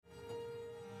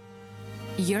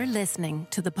You're listening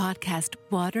to the podcast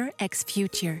Water X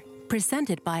Future,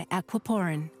 presented by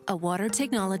Aquaporin, a water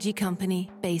technology company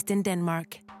based in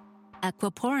Denmark.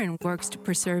 Aquaporin works to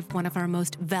preserve one of our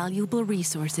most valuable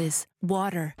resources,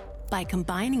 water, by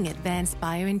combining advanced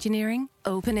bioengineering,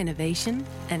 open innovation,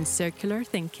 and circular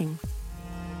thinking.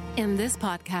 In this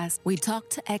podcast, we talk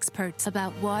to experts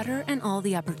about water and all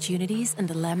the opportunities and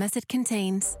dilemmas it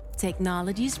contains,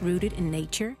 technologies rooted in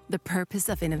nature, the purpose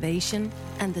of innovation,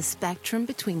 and the spectrum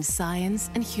between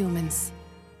science and humans.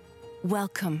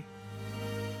 Welcome.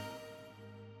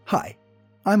 Hi,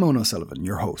 I'm Owen O'Sullivan,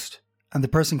 your host, and the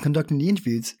person conducting the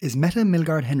interviews is Mette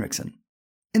Milgaard Henriksen.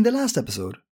 In the last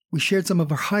episode, we shared some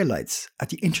of our highlights at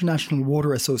the International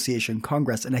Water Association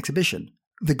Congress and Exhibition,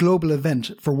 the global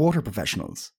event for water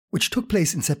professionals, which took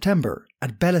place in September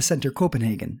at Bella Center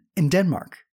Copenhagen in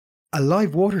Denmark. A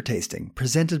live water tasting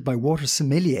presented by water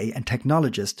sommelier and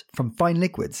technologist from Fine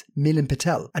Liquids, Milan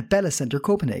Patel at Bella Center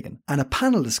Copenhagen, and a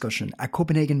panel discussion at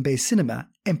Copenhagen-based cinema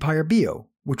Empire Bio,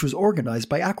 which was organised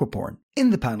by Aquaporin. In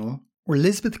the panel were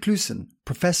Lisbeth Cluesen,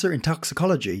 Professor in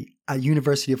Toxicology at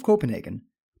University of Copenhagen,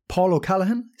 Paul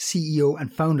O'Callaghan, CEO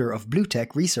and founder of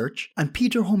Bluetech Research, and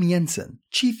Peter Homme Jensen,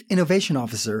 Chief Innovation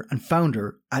Officer and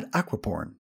founder at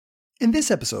Aquaporin. In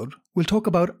this episode, we'll talk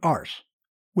about art.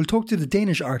 We'll talk to the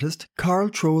Danish artist Carl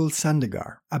Troels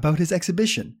Sandegaard about his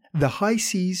exhibition, The High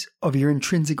Seas of Your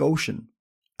Intrinsic Ocean,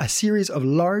 a series of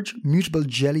large, mutable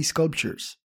jelly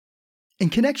sculptures. In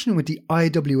connection with the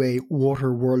IWA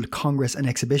Water World Congress and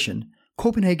Exhibition,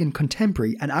 Copenhagen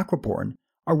Contemporary and Aquaporin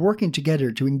are working together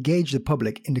to engage the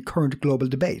public in the current global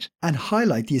debate and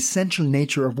highlight the essential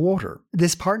nature of water.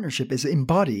 This partnership is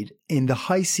embodied in The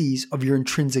High Seas of Your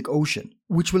Intrinsic Ocean,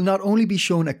 which will not only be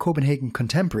shown at Copenhagen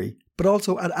Contemporary, but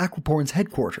also at Aquaporin's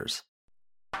headquarters.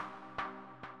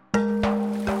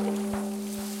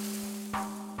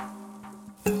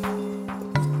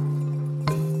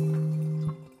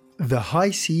 The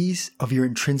High Seas of Your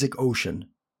Intrinsic Ocean.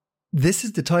 This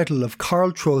is the title of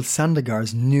Carl Troels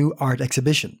Sandegaard's new art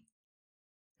exhibition.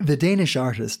 The Danish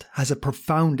artist has a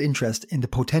profound interest in the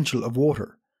potential of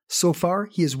water. So far,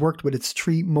 he has worked with its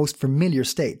three most familiar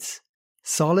states: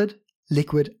 solid,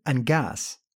 liquid, and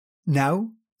gas.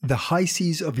 Now, The High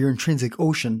Seas of Your Intrinsic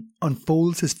Ocean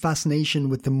unfolds his fascination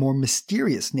with the more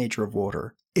mysterious nature of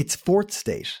water, its fourth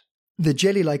state, the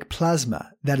jelly-like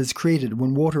plasma that is created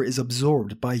when water is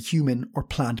absorbed by a human or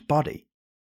plant body.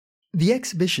 The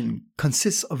exhibition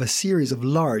consists of a series of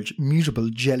large, mutable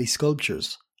jelly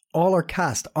sculptures. All are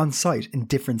cast on site in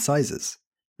different sizes.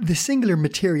 The singular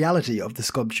materiality of the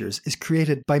sculptures is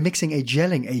created by mixing a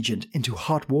gelling agent into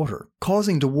hot water,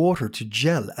 causing the water to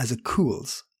gel as it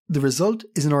cools. The result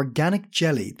is an organic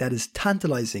jelly that is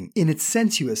tantalizing in its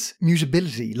sensuous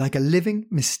mutability like a living,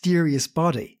 mysterious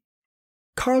body.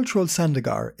 Carl Troels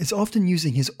Sandegaard is often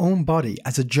using his own body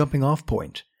as a jumping-off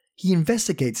point. He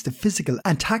investigates the physical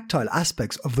and tactile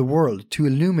aspects of the world to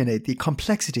illuminate the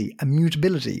complexity and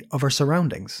mutability of our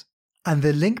surroundings. And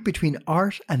the link between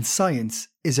art and science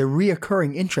is a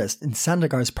reoccurring interest in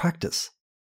Sandegaard's practice.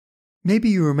 Maybe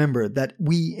you remember that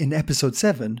we in episode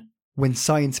 7, When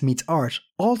Science Meets Art,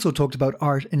 also talked about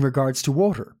art in regards to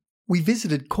water. We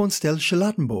visited Kunsthal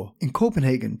Charlottenborg in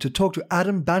Copenhagen to talk to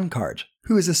Adam Bankart,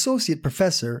 who is Associate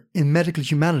Professor in Medical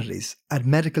Humanities at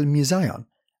Medical Museum,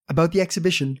 about the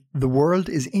exhibition The World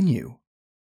is in You.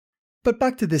 But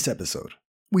back to this episode.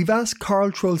 We've asked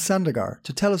Carl Troels Sandegaard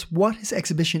to tell us what his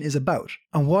exhibition is about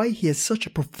and why he has such a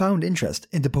profound interest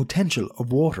in the potential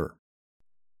of water.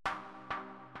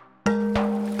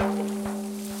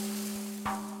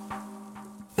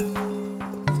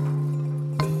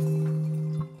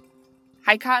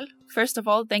 Hi Carl, first of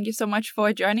all, thank you so much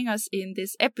for joining us in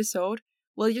this episode.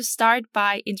 Will you start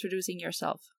by introducing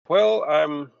yourself? Well,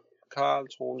 I'm Carl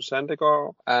Troels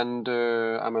Sandegaard, and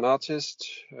I'm an artist.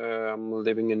 I'm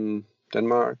living in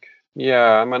Denmark.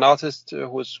 Yeah, I'm an artist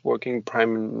who's working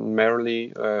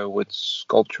primarily with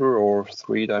sculpture or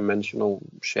three-dimensional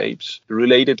shapes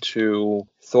related to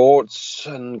thoughts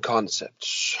and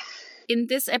concepts. In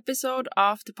this episode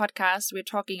of the podcast, we're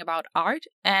talking about art,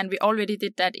 and we already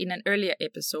did that in an earlier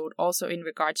episode, also in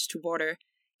regards to water.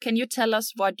 Can you tell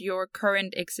us what your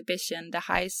current exhibition, The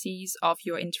High Seas of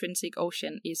Your Intrinsic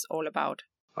Ocean, is all about?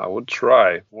 I would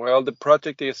try. Well, the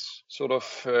project is sort of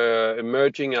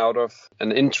emerging out of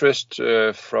an interest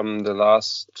from the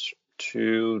last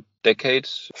 2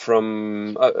 decades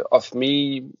of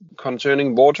me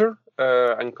concerning water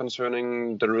and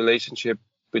concerning the relationship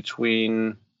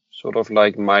between sort of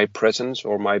like my presence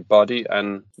or my body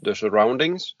and the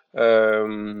surroundings,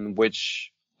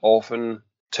 which often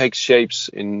takes shapes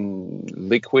in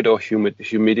liquid or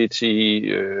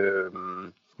humidity,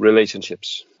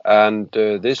 relationships. And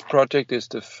this project is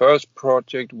the first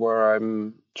project where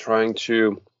I'm trying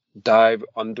to dive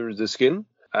under the skin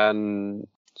and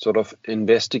sort of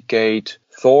investigate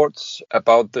thoughts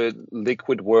about the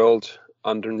liquid world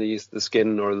underneath the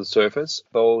skin or the surface,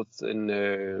 both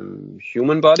in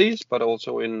human bodies, but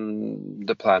also in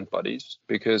the plant bodies,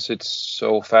 because it's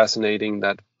so fascinating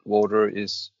that water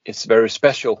it's very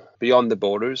special beyond the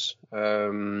borders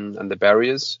and the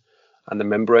barriers and the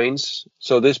membranes.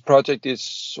 So this project is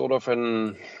sort of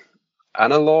an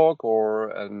analog or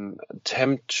an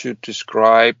attempt to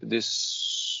describe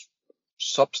this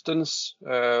substance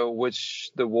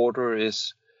which the water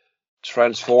is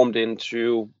transformed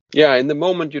into. Yeah, in the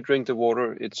moment you drink the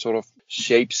water, it sort of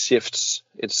shape shifts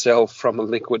itself from a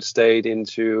liquid state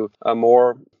into a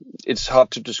more, it's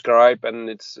hard to describe, and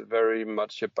it's very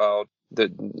much about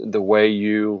the way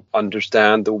you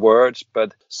understand the words,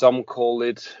 but some call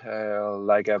it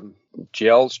like a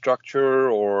gel structure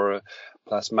or a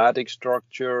plasmatic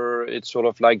structure. It's sort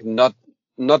of like not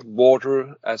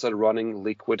water as a running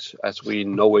liquid as we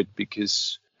know it,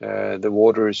 because the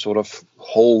water is sort of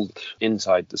held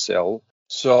inside the cell.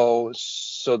 So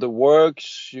the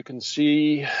works you can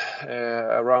see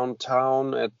around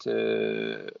town at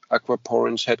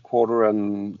Aquaporin's headquarters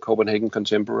and Copenhagen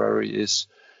Contemporary is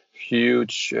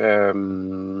huge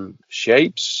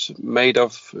shapes made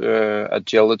of a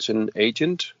gelatin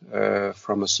agent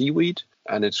from a seaweed,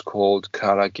 and it's called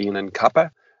Carrageenan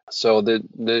kappa. So the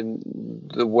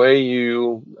way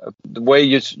you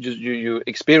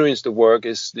experience the work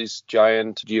is these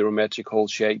giant geometrical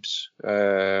shapes,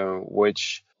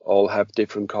 which all have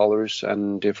different colors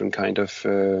and different kind of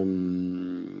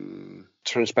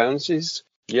transparencies.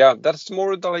 Yeah, that's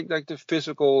more like the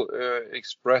physical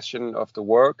expression of the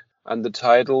work. And the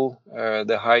title,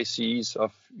 "The High Seas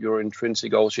of Your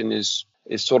Intrinsic Ocean," is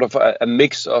sort of a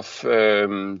mix of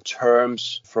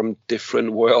terms from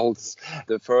different worlds.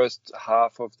 The first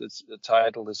half of the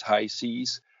title is High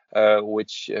Seas,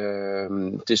 which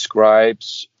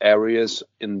describes areas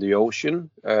in the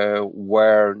ocean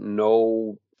where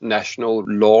no national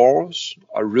laws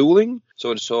are ruling.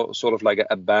 So it's sort of like an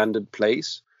abandoned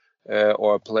place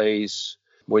or a place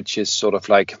which is sort of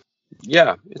like,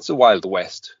 yeah, it's a Wild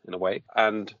West in a way.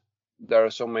 And there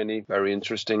are so many very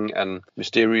interesting and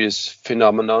mysterious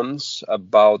phenomenons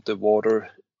about the water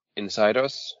inside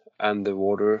us and the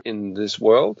water in this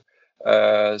world.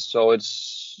 So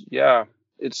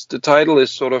the title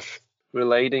is sort of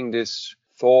relating this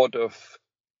thought of,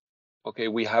 okay,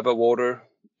 we have a water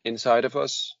inside of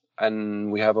us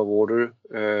and we have a water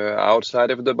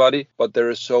outside of the body, but there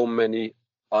are so many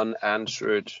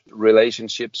unanswered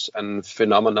relationships and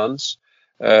phenomenons,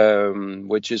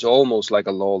 which is almost like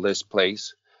a lawless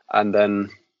place. And then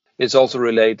it also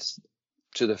relates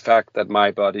to the fact that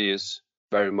my body is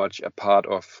very much a part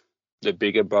of the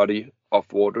bigger body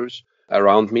of waters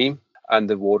around me and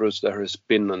the waters that has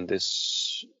been on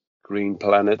this green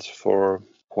planet for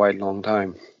quite a long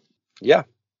time. Yeah.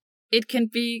 It can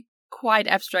be quite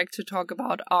abstract to talk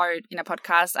about art in a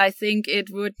podcast. I think it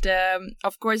would,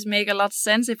 of course, make a lot of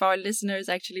sense if our listeners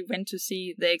actually went to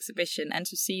see the exhibition and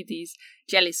to see these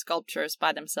jelly sculptures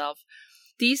by themselves.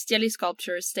 These jelly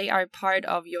sculptures, they are part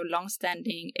of your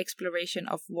long-standing exploration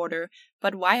of water,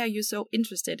 but why are you so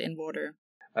interested in water?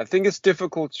 I think it's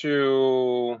difficult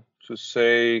to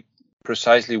say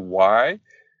precisely why.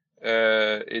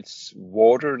 It's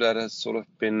water that has sort of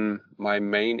been my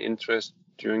main interest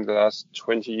during the last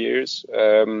 20 years.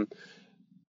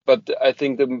 But I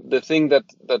think the thing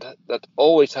that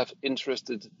always have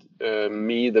interested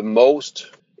me the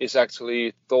most is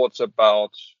actually thoughts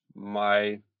about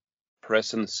my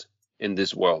presence in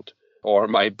this world, or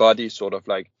my body sort of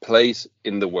like place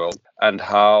in the world, and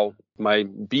how my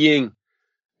being,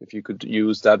 if you could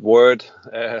use that word,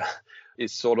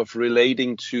 is sort of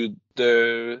relating to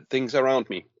the things around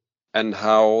me, and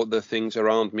how the things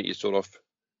around me is sort of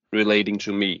relating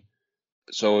to me.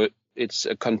 So it's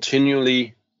a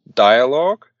continually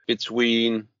dialogue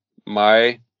between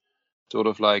my sort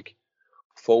of like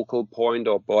focal point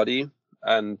or body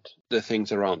and the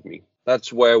things around me.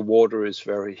 That's where water is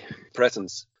very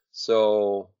present.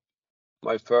 So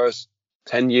my first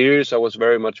 10 years I was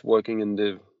very much working in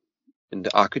the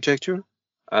architecture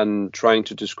and trying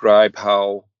to describe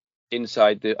how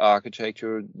inside the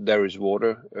architecture there is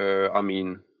water.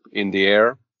 In the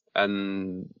air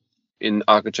and in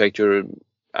architecture,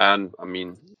 and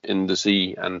in the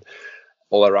sea and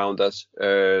all around us.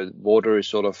 Water is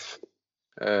sort of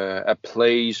a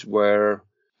place where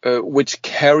which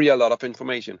carry a lot of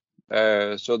information.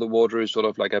 So the water is sort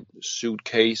of like a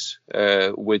suitcase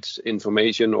with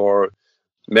information or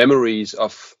memories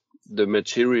of the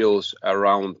materials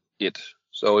around it.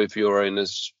 So if you're in a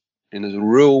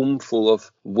room full of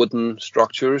wooden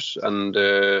structures and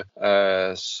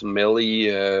smelly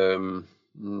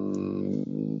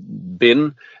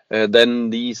bin, then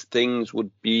these things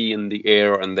would be in the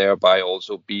air and thereby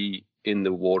also be in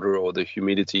the water or the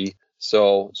humidity.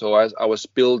 So as I was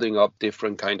building up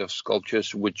different kind of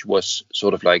sculptures, which was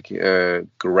sort of like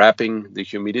grabbing the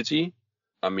humidity.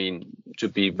 I mean, to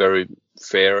be very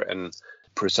fair and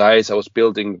precise, I was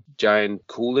building giant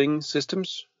cooling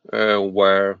systems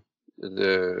where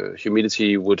the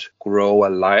humidity would grow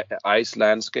a ice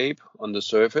landscape on the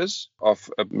surface of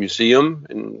a museum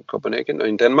in Copenhagen or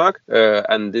in Denmark,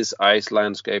 and this ice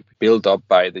landscape built up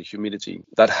by the humidity.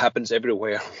 That happens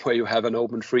everywhere where you have an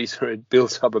open freezer. It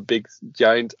builds up a big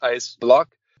giant ice block.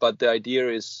 But the idea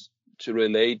is to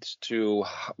relate to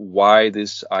why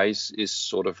this ice is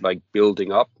sort of like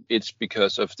building up. It's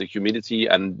because of the humidity,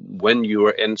 and when you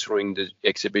are entering the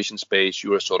exhibition space,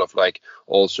 you are sort of like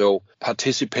also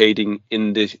participating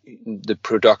in the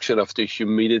production of the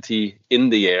humidity in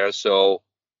the air. So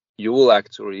you will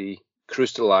actually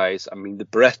crystallize. I mean, the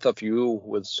breath of you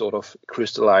will sort of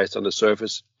crystallize on the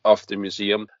surface of the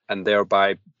museum and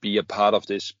thereby be a part of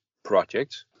this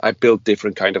project. I built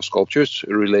different kind of sculptures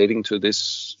relating to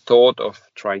this thought of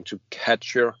trying to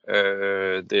capture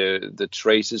the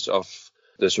traces of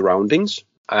the surroundings.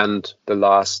 And the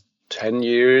last 10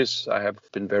 years, I have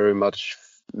been very much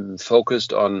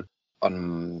focused on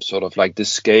sort of like the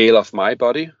scale of my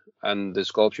body. And the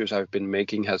sculptures I've been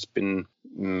making has been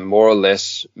more or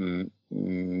less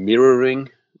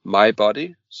mirroring my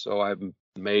body. So I've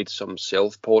made some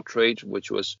self-portrait,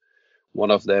 which was one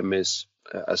of them is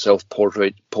a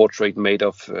self-portrait made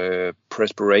of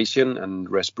perspiration and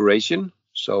respiration.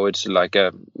 So it's like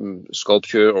a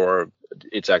sculpture, or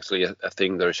it's actually a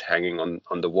thing that is hanging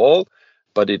on the wall,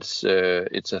 but it's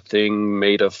a thing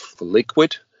made of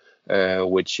liquid,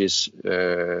 which is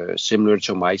similar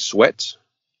to my sweat.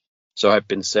 So I've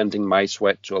been sending my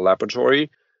sweat to a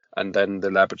laboratory, and then the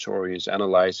laboratory is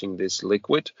analyzing this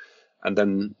liquid, and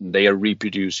then they are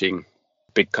reproducing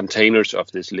big containers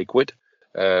of this liquid.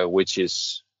 Which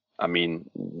is, I mean,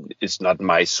 it's not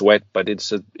my sweat, but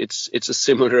it's a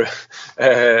similar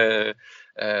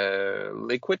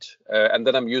liquid, and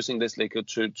then I'm using this liquid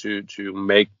to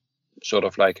make sort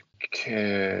of like,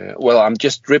 I'm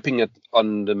just dripping it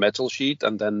on the metal sheet,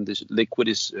 and then this liquid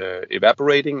is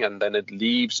evaporating, and then it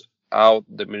leaves out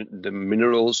the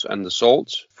minerals and the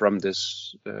salts from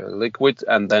this liquid,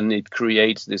 and then it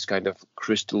creates this kind of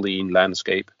crystalline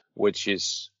landscape, which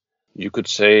is, you could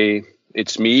say,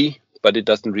 it's me, but it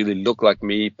doesn't really look like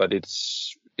me, but it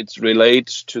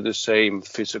relates to the same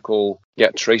physical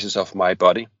traces of my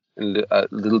body in a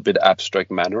little bit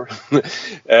abstract manner.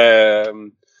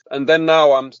 And then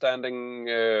now I'm standing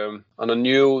on a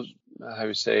new,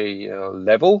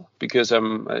 level, because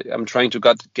I'm trying to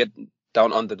get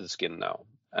down under the skin now.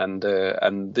 And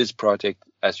this project,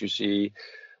 as you see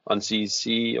on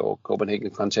CC or Copenhagen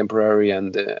Contemporary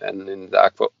and in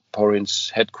the Aquaporin's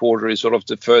headquarters, is sort of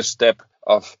the first step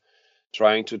of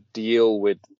trying to deal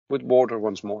with water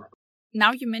once more.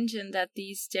 Now you mentioned that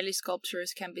these jelly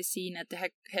sculptures can be seen at the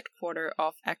headquarters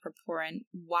of Aquaporin.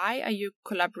 Why are you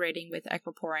collaborating with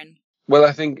Aquaporin? Well,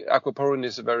 I think Aquaporin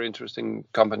is a very interesting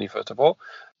company, first of all,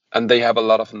 and they have a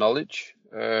lot of knowledge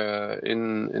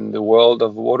in the world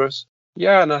of waters.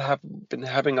 Yeah, and I have been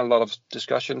having a lot of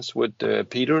discussions with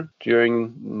Peter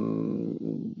during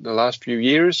the last few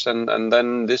years, and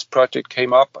then this project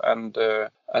came up, and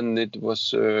it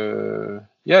was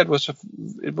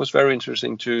it was very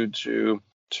interesting to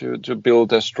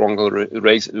build a stronger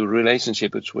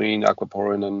relationship between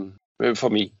Aquaporin and for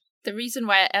me. The reason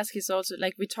why I ask is also,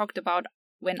 like, we talked about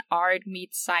when art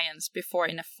meets science before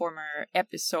in a former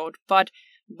episode, but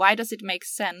why does it make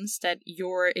sense that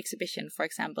your exhibition, for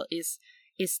example, is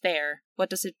there? What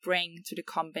does it bring to the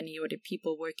company or the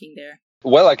people working there?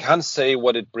 Well, I can't say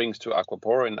what it brings to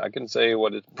Aquaporin. I can say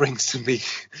what it brings to me.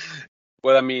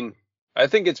 Well, I mean, I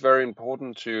think it's very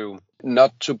important to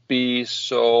not to be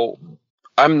so...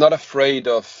 I'm not afraid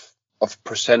of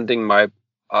presenting my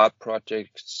art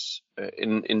projects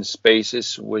in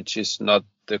spaces which is not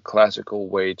the classical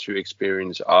way to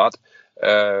experience art.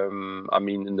 I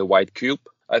mean, in the white cube.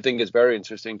 I think it's very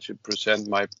interesting to present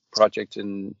my project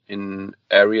in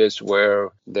areas where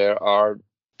there are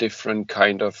different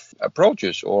kind of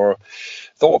approaches or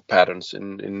thought patterns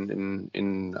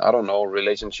in I don't know,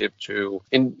 relationship to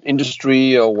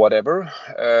industry or whatever.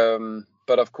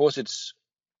 But of course,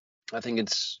 I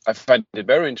find it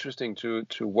very interesting to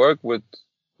work with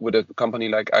a company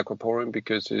like Aquaporin,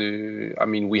 because I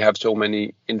mean, we have so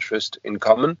many interests in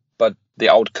common. But the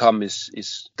outcome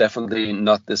is definitely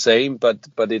not the same, but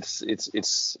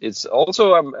it's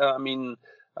also I mean,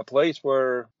 a place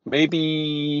where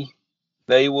maybe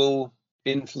they will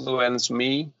influence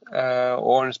me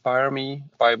or inspire me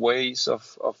by ways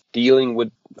of dealing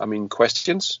with, I mean,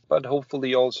 questions, but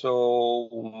hopefully also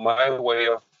my way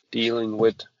of dealing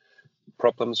with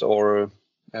problems or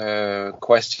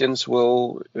questions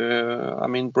will, I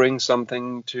mean, bring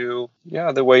something to,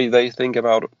 the way they think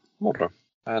about water.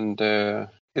 And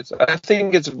I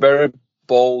think it's very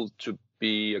bold to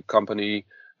be a company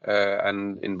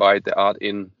and invite the art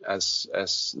in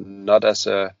as not as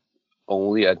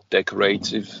only a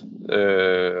decorative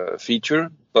feature,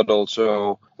 but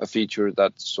also a feature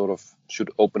that sort of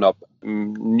should open up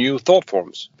new thought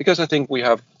forms. Because I think we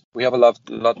have a lot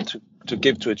to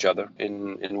give to each other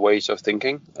in ways of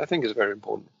thinking. I think is very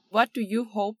important. What do you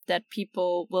hope that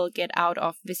people will get out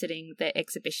of visiting the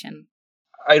exhibition?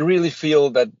 I really feel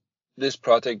that this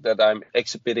project that I'm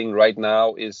exhibiting right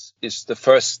now is the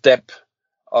first step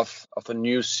of a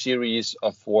new series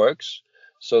of works.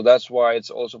 So that's why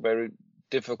it's also very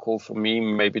difficult for me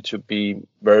maybe to be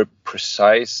very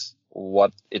precise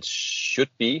what it should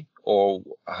be or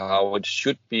how it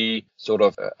should be sort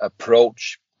of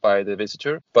approached by the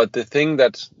visitor. But the thing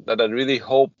that I really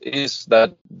hope is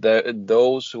that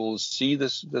those who will see the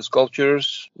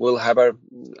sculptures will have a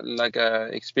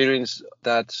experience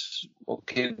that,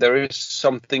 okay, there is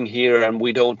something here and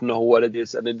we don't know what it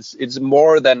is, and it's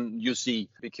more than you see,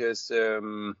 because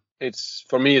it's,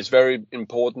 for me, it's very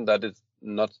important that it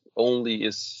not only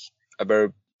is a very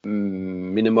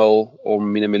minimal or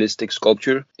minimalistic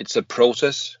sculpture, it's a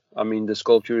process. I mean, the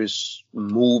sculpture is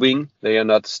moving. They are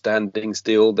not standing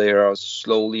still. They are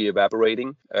slowly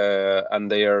evaporating,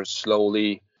 and they are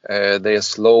slowly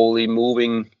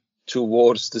moving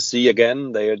towards the sea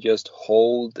again. They are just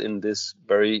hold in this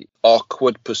very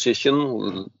awkward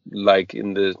position, like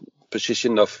in the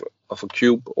position of a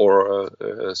cube or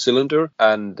a cylinder,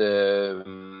 and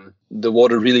the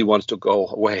water really wants to go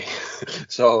away.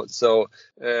 so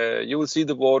you will see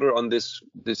the water on this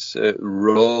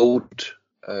road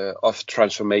of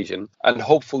transformation, and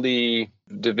hopefully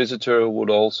the visitor would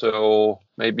also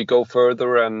maybe go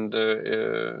further and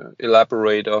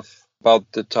elaborate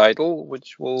about the title,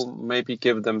 which will maybe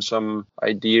give them some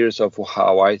ideas of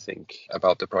how I think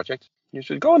about the project. You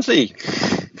should go and see.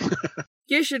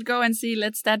 You should go and see.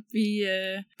 Let that be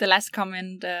the last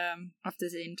comment of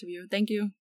this interview. Thank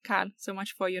you, Carl, so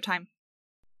much for your time.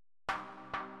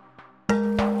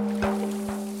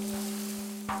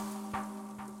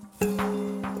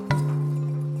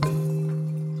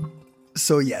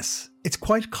 So yes, it's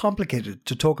quite complicated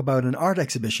to talk about an art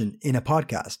exhibition in a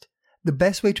podcast. The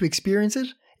best way to experience it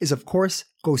is, of course,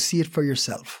 go see it for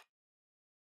yourself.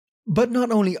 But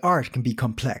not only art can be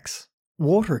complex,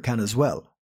 water can as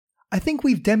well. I think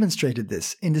we've demonstrated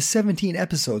this in the 17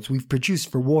 episodes we've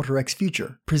produced for Water X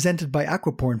Future, presented by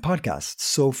Aquaporn Podcasts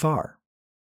so far.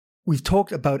 We've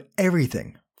talked about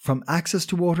everything from access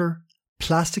to water,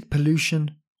 plastic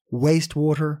pollution,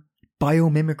 wastewater,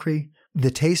 biomimicry, the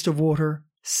taste of water,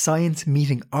 science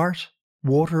meeting art,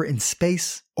 water in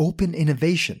space, open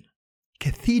innovation,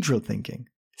 cathedral thinking,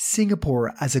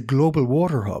 Singapore as a global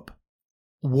water hub,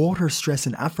 water stress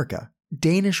in Africa,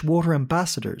 Danish water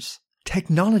ambassadors,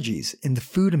 technologies in the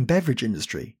food and beverage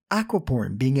industry,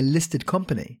 Aquaporn being a listed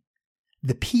company,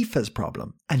 the PFAS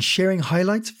problem, and sharing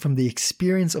highlights from the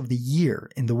experience of the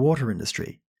year in the water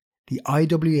industry, the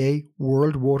IWA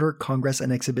World Water Congress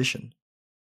and Exhibition.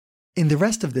 In the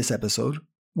rest of this episode,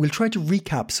 we'll try to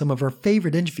recap some of our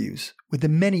favourite interviews with the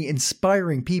many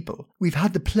inspiring people we've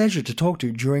had the pleasure to talk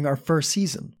to during our first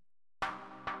season.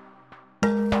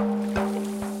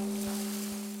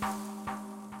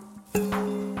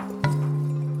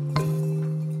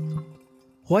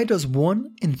 Why does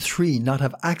 1 in 3 not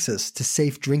have access to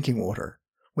safe drinking water,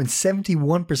 when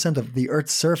 71% of the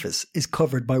Earth's surface is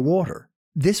covered by water?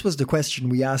 This was the question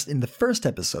we asked in the first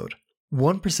episode.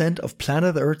 1% of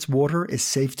planet Earth's water is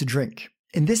safe to drink.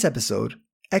 In this episode,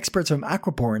 experts from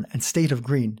Aquaporn and State of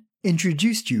Green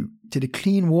introduced you to the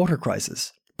clean water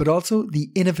crisis, but also the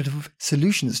innovative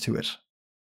solutions to it.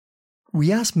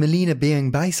 We asked Melina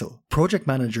Beang-Beisel, project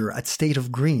manager at State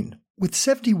of Green, with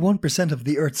 71% of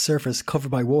the Earth's surface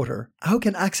covered by water, how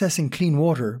can accessing clean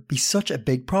water be such a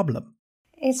big problem?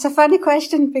 It's a funny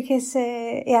question because,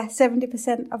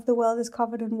 70% of the world is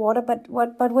covered in water. But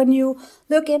when you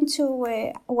look into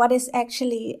what is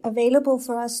actually available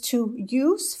for us to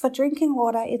use for drinking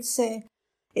water, it's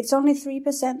only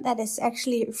 3% that is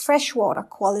actually freshwater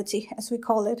quality, as we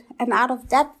call it. And out of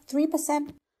that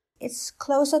 3%, it's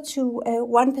closer to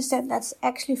 1% that's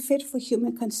actually fit for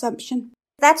human consumption.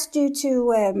 That's due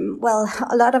to,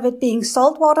 a lot of it being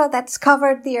salt water that's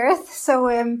covered the earth. So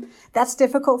that's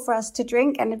difficult for us to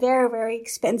drink and very, very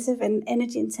expensive and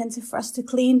energy intensive for us to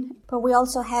clean. But we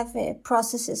also have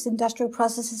industrial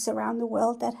processes around the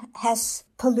world that has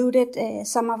polluted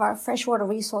some of our freshwater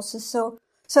resources.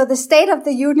 So the state of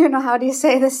the union, or how do you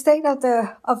say, the state of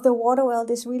the water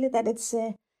world is really that it's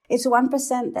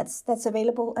 1% that's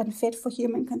available and fit for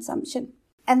human consumption.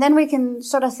 And then we can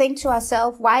sort of think to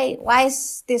ourselves, why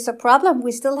is this a problem?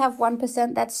 We still have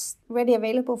 1% that's ready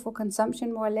available for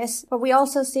consumption, more or less. But we're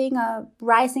also seeing a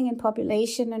rising in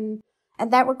population,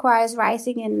 and that requires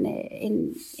rising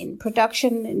in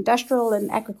production, industrial and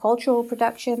agricultural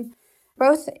production,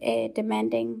 both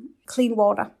demanding clean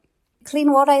water.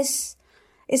 Clean water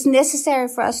is necessary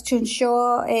for us to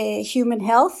ensure human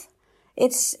health.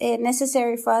 It's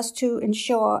necessary for us to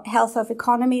ensure health of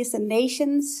economies and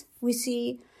nations. We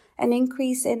see an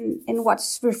increase in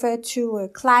what's referred to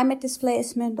climate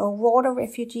displacement or water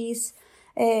refugees,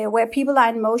 where people are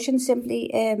in motion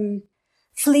simply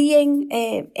fleeing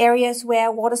areas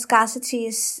where water scarcity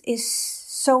is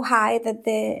so high that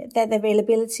the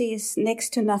availability is next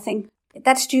to nothing.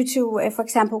 That's due to, for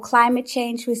example, climate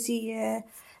change. We see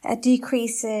a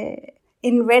decrease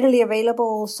in readily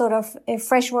available sort of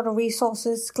freshwater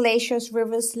resources. Glaciers,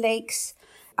 rivers, lakes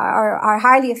are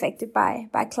highly affected by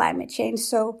climate change.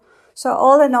 So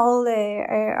all in all,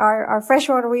 our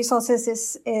freshwater resources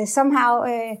is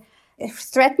somehow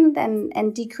threatened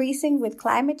and decreasing with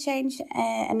climate change.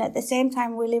 And at the same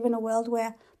time, we live in a world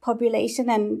where population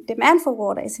and demand for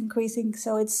water is increasing.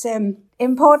 So it's an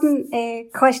important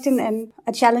question and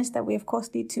a challenge that we, of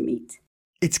course, need to meet.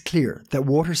 It's clear that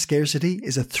water scarcity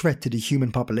is a threat to the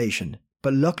human population,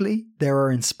 but luckily there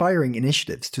are inspiring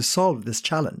initiatives to solve this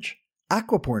challenge.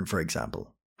 Aquaporn, for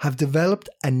example, have developed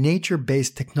a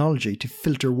nature-based technology to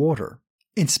filter water.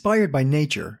 Inspired by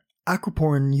nature,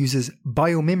 Aquaporn uses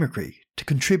biomimicry to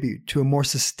contribute to a more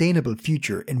sustainable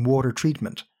future in water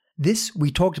treatment. This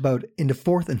we talked about in the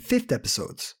 4th and 5th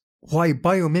episodes. Why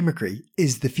biomimicry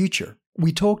is the future.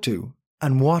 We talked to,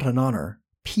 and what an honour,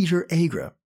 Peter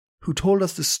Agre, who told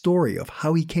us the story of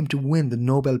how he came to win the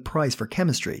Nobel Prize for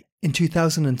Chemistry in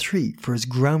 2003 for his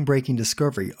groundbreaking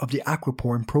discovery of the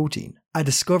aquaporn protein, a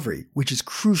discovery which is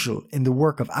crucial in the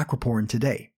work of Aquaporn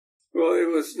today. Well,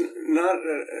 it was not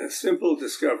a simple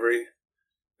discovery,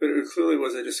 but it clearly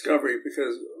was a discovery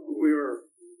because we were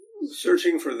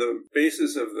searching for the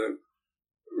basis of the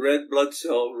red blood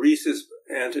cell rhesus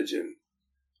antigen,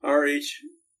 Rh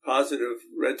positive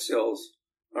red cells,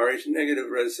 Rh negative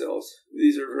red cells.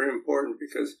 These are very important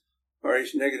because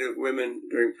Rh negative women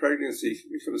during pregnancy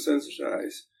become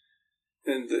sensitized.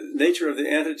 And the nature of the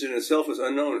antigen itself was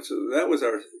unknown, so that was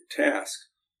our task.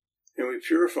 And we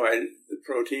purified the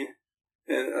protein,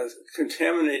 and a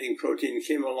contaminating protein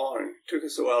came along. It took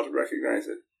us a while to recognize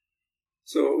it.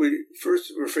 So we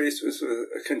first were faced with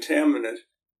a contaminant,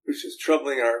 which is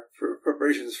troubling our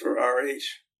preparations for Rh.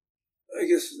 I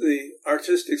guess the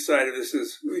artistic side of this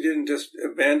is we didn't just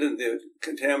abandon the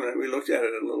contaminant. We looked at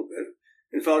it a little bit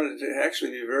and found it to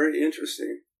actually be very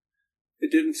interesting.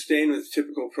 It didn't stain with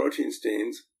typical protein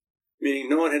stains, meaning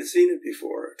no one had seen it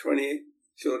before, 28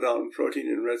 kilodalton protein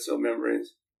in red cell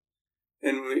membranes.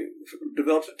 And we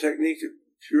developed a technique to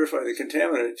purify the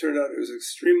contaminant. It turned out it was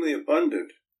extremely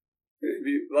abundant. It'd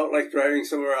be about like driving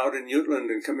somewhere out in Jutland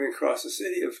and coming across a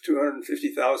city of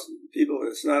 250,000 people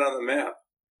that's not on the map.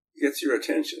 It gets your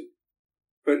attention.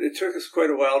 But it took us quite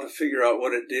a while to figure out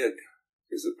what it did,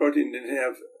 because the protein didn't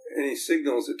have any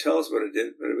signals to tell us what it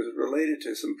did, but it was related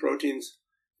to some proteins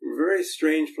from very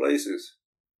strange places.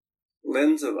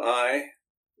 Lens of eye,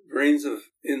 brains of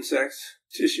insects,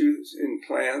 tissues in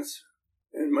plants,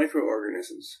 and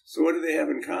microorganisms. So what do they have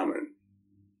in common?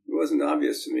 It wasn't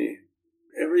obvious to me.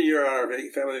 Every year on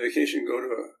our family vacation, go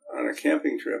on a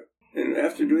camping trip. And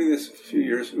after doing this a few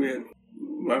years,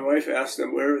 my wife asked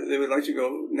them where they would like to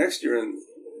go next year and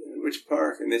which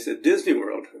park. And they said Disney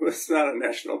World. It's not a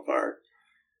national park,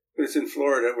 but it's in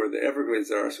Florida where the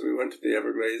Everglades are. So we went to the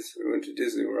Everglades. We went to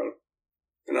Disney World.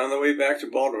 And on the way back to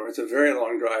Baltimore, it's a very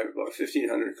long drive, about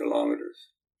 1,500 kilometers.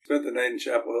 Spent the night in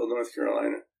Chapel Hill, North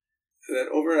Carolina. That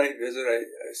overnight visit, I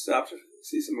stopped to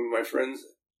see some of my friends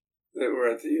that were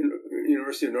at the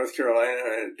University of North Carolina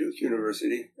and at Duke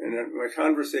University. And my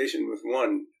conversation with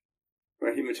one, my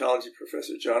hematology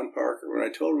professor, John Parker, when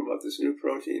I told him about this new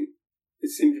protein, it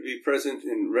seemed to be present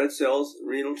in red cells,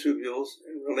 renal tubules,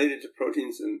 and related to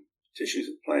proteins in tissues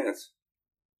of plants.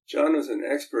 John was an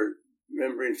expert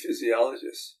membrane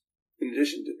physiologist, in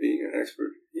addition to being an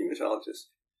expert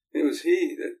hematologist. And it was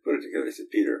he that put it together. He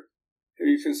said, Peter, have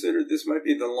you considered this might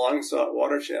be the long-sought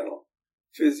water channel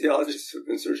physiologists have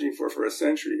been searching for a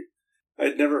century.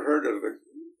 I'd never heard of the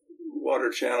water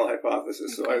channel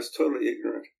hypothesis, so I was totally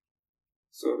ignorant.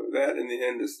 So that, in the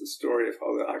end, is the story of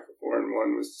how the aquaporin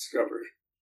 1 was discovered.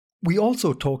 We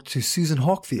also talked to Susan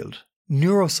Hawkfield,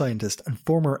 neuroscientist and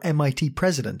former MIT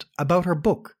president, about her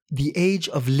book, The Age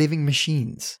of Living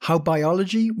Machines: How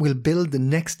Biology Will Build the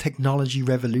Next Technology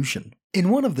Revolution. In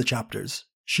one of the chapters,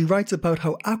 she writes about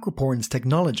how aquaporin's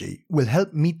technology will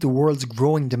help meet the world's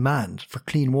growing demand for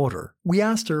clean water. We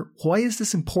asked her, why is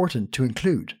this important to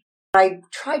include? I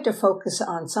tried to focus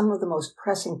on some of the most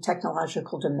pressing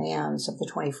technological demands of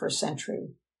the 21st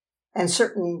century, and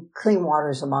certainly clean water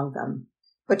is among them.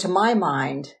 But to my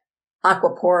mind,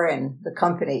 Aquaporin, the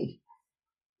company,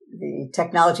 the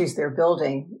technologies they're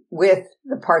building with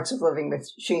the parts of living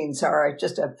machines are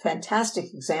just a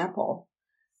fantastic example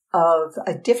of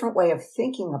a different way of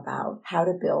thinking about how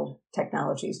to build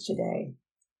technologies today.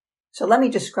 So let me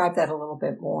describe that a little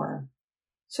bit more.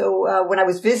 So when I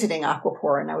was visiting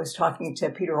Aquaporin, I was talking to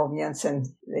Peter Holm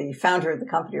Jensen, the founder of the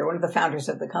company, or one of the founders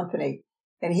of the company,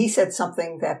 and he said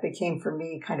something that became for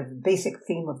me kind of the basic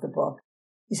theme of the book.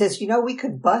 He says, we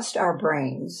could bust our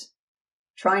brains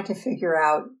trying to figure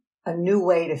out a new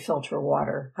way to filter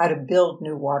water, how to build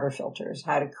new water filters,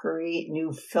 how to create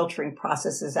new filtering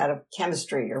processes out of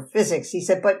chemistry or physics. He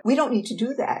said, but we don't need to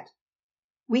do that.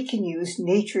 We can use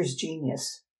nature's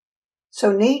genius.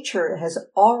 So nature has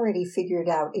already figured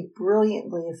out a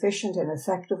brilliantly efficient and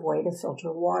effective way to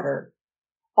filter water.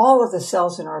 All of the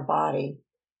cells in our body,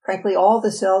 frankly, all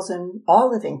the cells in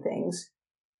all living things,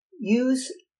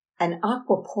 use an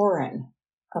aquaporin,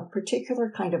 a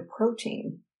particular kind of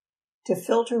protein, to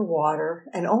filter water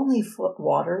and only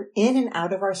water in and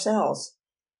out of our cells.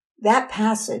 That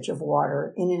passage of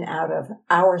water in and out of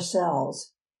our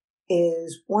cells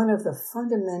is one of the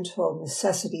fundamental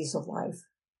necessities of life.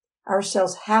 Our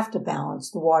cells have to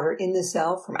balance the water in the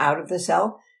cell from out of the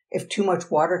cell. If too much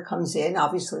water comes in,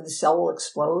 obviously the cell will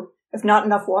explode. If not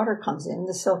enough water comes in,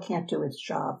 the cell can't do its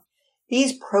job.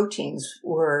 These proteins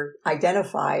were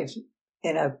identified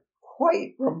in a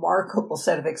quite remarkable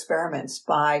set of experiments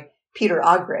by Peter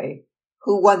Agre,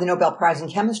 who won the Nobel Prize in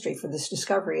Chemistry for this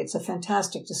discovery. It's a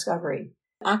fantastic discovery.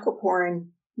 Aquaporin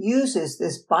uses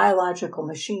this biological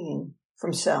machine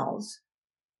from cells,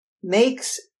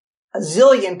 makes a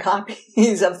zillion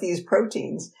copies of these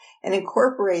proteins, and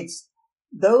incorporates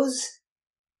those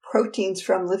proteins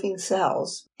from living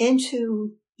cells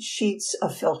into sheets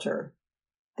of filter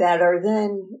that are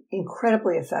then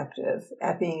incredibly effective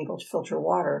at being able to filter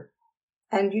water.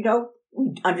 And, we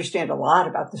understand a lot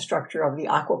about the structure of the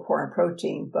aquaporin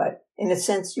protein, but in a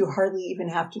sense, you hardly even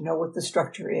have to know what the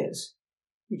structure is.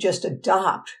 You just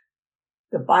adopt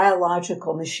the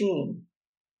biological machine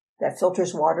that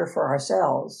filters water for our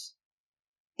cells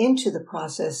into the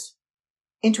process,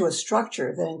 into a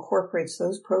structure that incorporates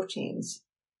those proteins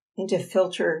into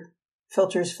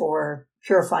filters for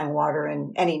purifying water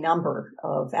in any number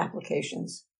of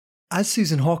applications. As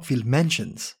Susan Hawkfield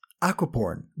mentions,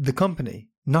 Aquaporin, the company,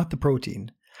 not the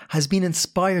protein, has been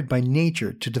inspired by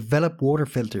nature to develop water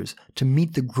filters to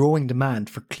meet the growing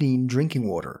demand for clean drinking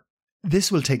water.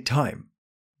 This will take time,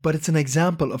 but it's an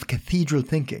example of cathedral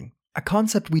thinking, a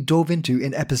concept we dove into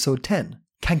in episode 10.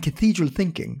 Can cathedral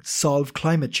thinking solve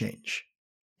climate change?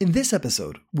 In this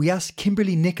episode, we asked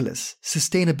Kimberly Nicholas,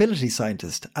 sustainability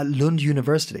scientist at Lund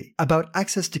University, about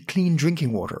access to clean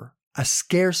drinking water, a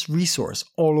scarce resource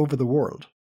all over the world.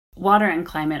 Water and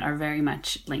climate are very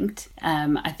much linked.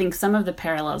 I think some of the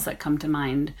parallels that come to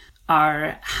mind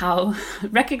are how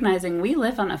recognizing we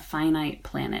live on a finite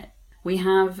planet. We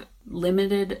have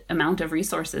limited amount of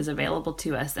resources available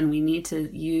to us, and we need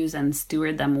to use and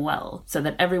steward them well so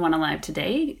that everyone alive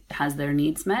today has their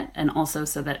needs met, and also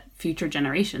so that future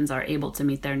generations are able to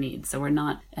meet their needs. So we're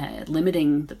not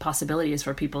limiting the possibilities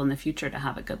for people in the future to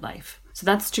have a good life. So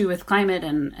that's true with climate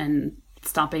and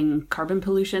stopping carbon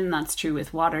pollution. That's true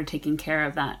with water, taking care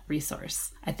of that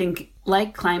resource. I think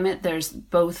like climate, there's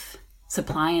both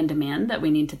supply and demand that we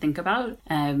need to think about.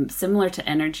 Similar to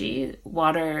energy,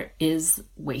 water is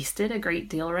wasted a great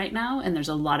deal right now, and there's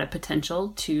a lot of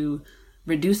potential to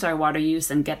reduce our water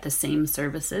use and get the same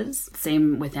services.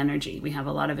 Same with energy. We have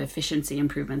a lot of efficiency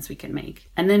improvements we can make.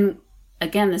 And then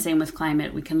again, the same with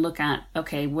climate. We can look at,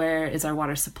 okay, where is our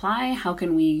water supply? How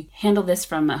can we handle this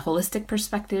from a holistic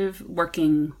perspective,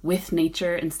 working with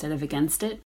nature instead of against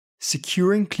it?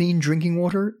 Securing clean drinking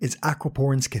water is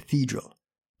Aquaporin's cathedral,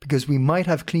 because we might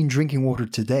have clean drinking water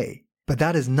today, but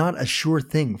that is not a sure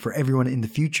thing for everyone in the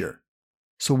future.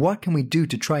 So what can we do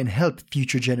to try and help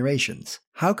future generations?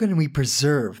 How can we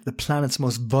preserve the planet's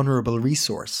most vulnerable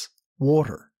resource,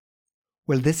 water?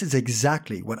 Well, this is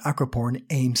exactly what Aquaporn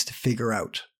aims to figure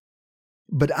out.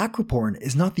 But Aquaporn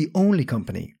is not the only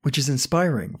company which is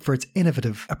inspiring for its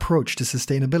innovative approach to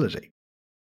sustainability.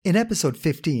 In episode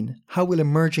 15, How Will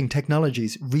Emerging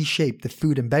Technologies Reshape the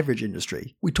Food and Beverage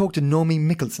Industry, we talked to Nomi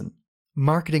Mikkelsen,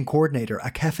 marketing coordinator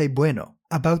at Café Bueno,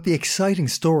 about the exciting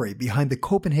story behind the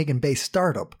Copenhagen-based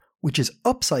startup which is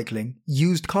upcycling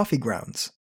used coffee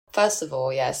grounds. First of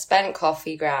all, spent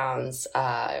coffee grounds,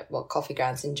 coffee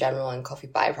grounds in general and coffee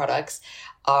byproducts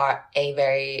are a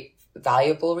very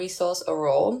valuable resource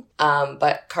overall.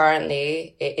 But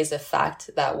currently it is a fact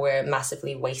that we're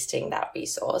massively wasting that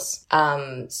resource.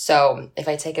 So if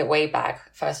I take it way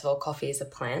back, first of all, coffee is a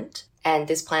plant. And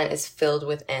this plant is filled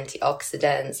with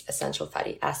antioxidants, essential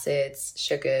fatty acids,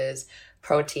 sugars,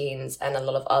 proteins, and a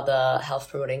lot of other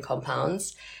health-promoting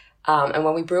compounds. And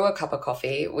when we brew a cup of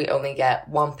coffee, we only get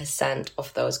 1%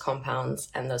 of those compounds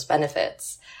and those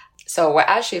benefits. So we're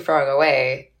actually throwing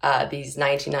away these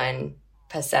 99%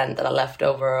 that are left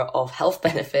over of health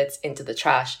benefits into the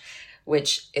trash,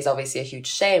 which is obviously a huge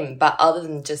shame. But other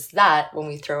than just that, when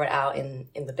we throw it out in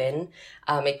the bin,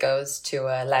 it goes to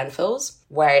landfills,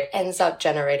 where it ends up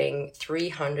generating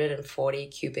 340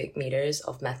 cubic meters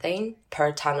of methane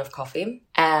per ton of coffee.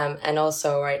 And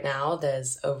also right now,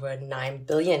 there's over 9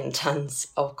 billion tons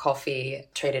of coffee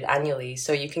traded annually.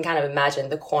 So you can kind of imagine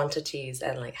the quantities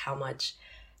and like how much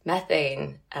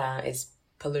methane is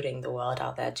polluting the world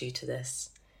out there due to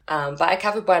this. But at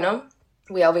Café Bueno,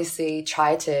 we obviously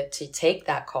try to take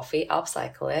that coffee,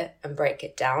 upcycle it, and break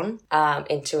it down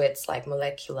into its like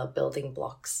molecular building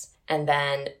blocks. And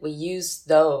then we use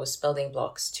those building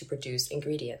blocks to produce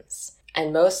ingredients.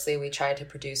 And mostly we try to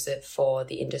produce it for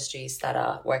the industries that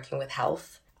are working with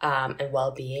health and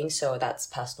well-being. So that's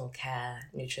personal care,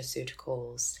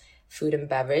 nutraceuticals, food and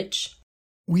beverage.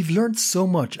 We've learned so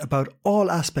much about all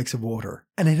aspects of water,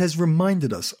 and it has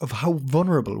reminded us of how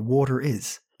vulnerable water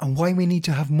is and why we need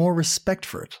to have more respect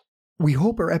for it. We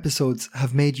hope our episodes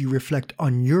have made you reflect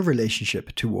on your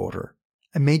relationship to water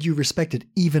and made you respect it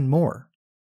even more.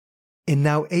 In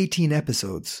now 18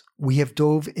 episodes, we have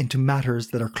dove into matters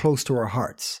that are close to our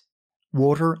hearts.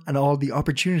 Water and all the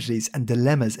opportunities and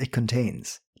dilemmas it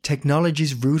contains.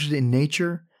 Technologies rooted in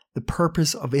nature, the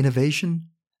purpose of innovation,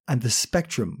 and the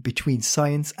spectrum between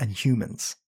science and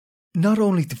humans. Not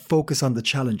only to focus on the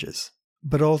challenges,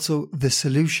 but also the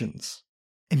solutions.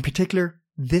 In particular,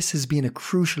 this has been a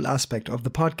crucial aspect of the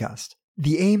podcast.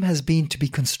 The aim has been to be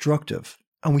constructive,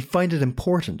 and we find it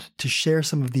important to share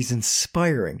some of these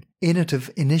inspiring, innovative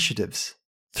initiatives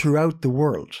throughout the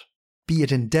world, be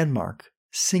it in Denmark,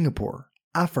 Singapore,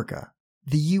 Africa,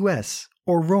 the US,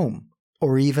 or Rome,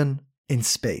 or even in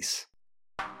space.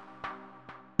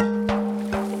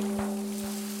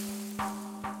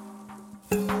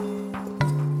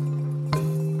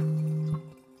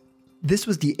 This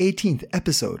was the 18th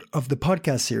episode of the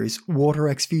podcast series Water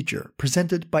X Future,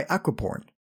 presented by Aquaporn.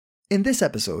 In this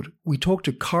episode, we talked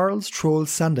to Carl Troels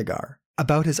Sandegaard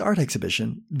about his art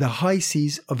exhibition, The High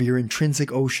Seas of Your Intrinsic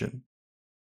Ocean.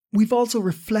 We've also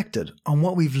reflected on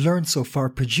what we've learned so far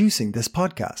producing this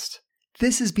podcast.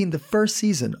 This has been the first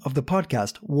season of the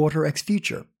podcast Water X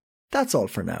Future. That's all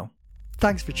for now.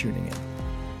 Thanks for tuning in.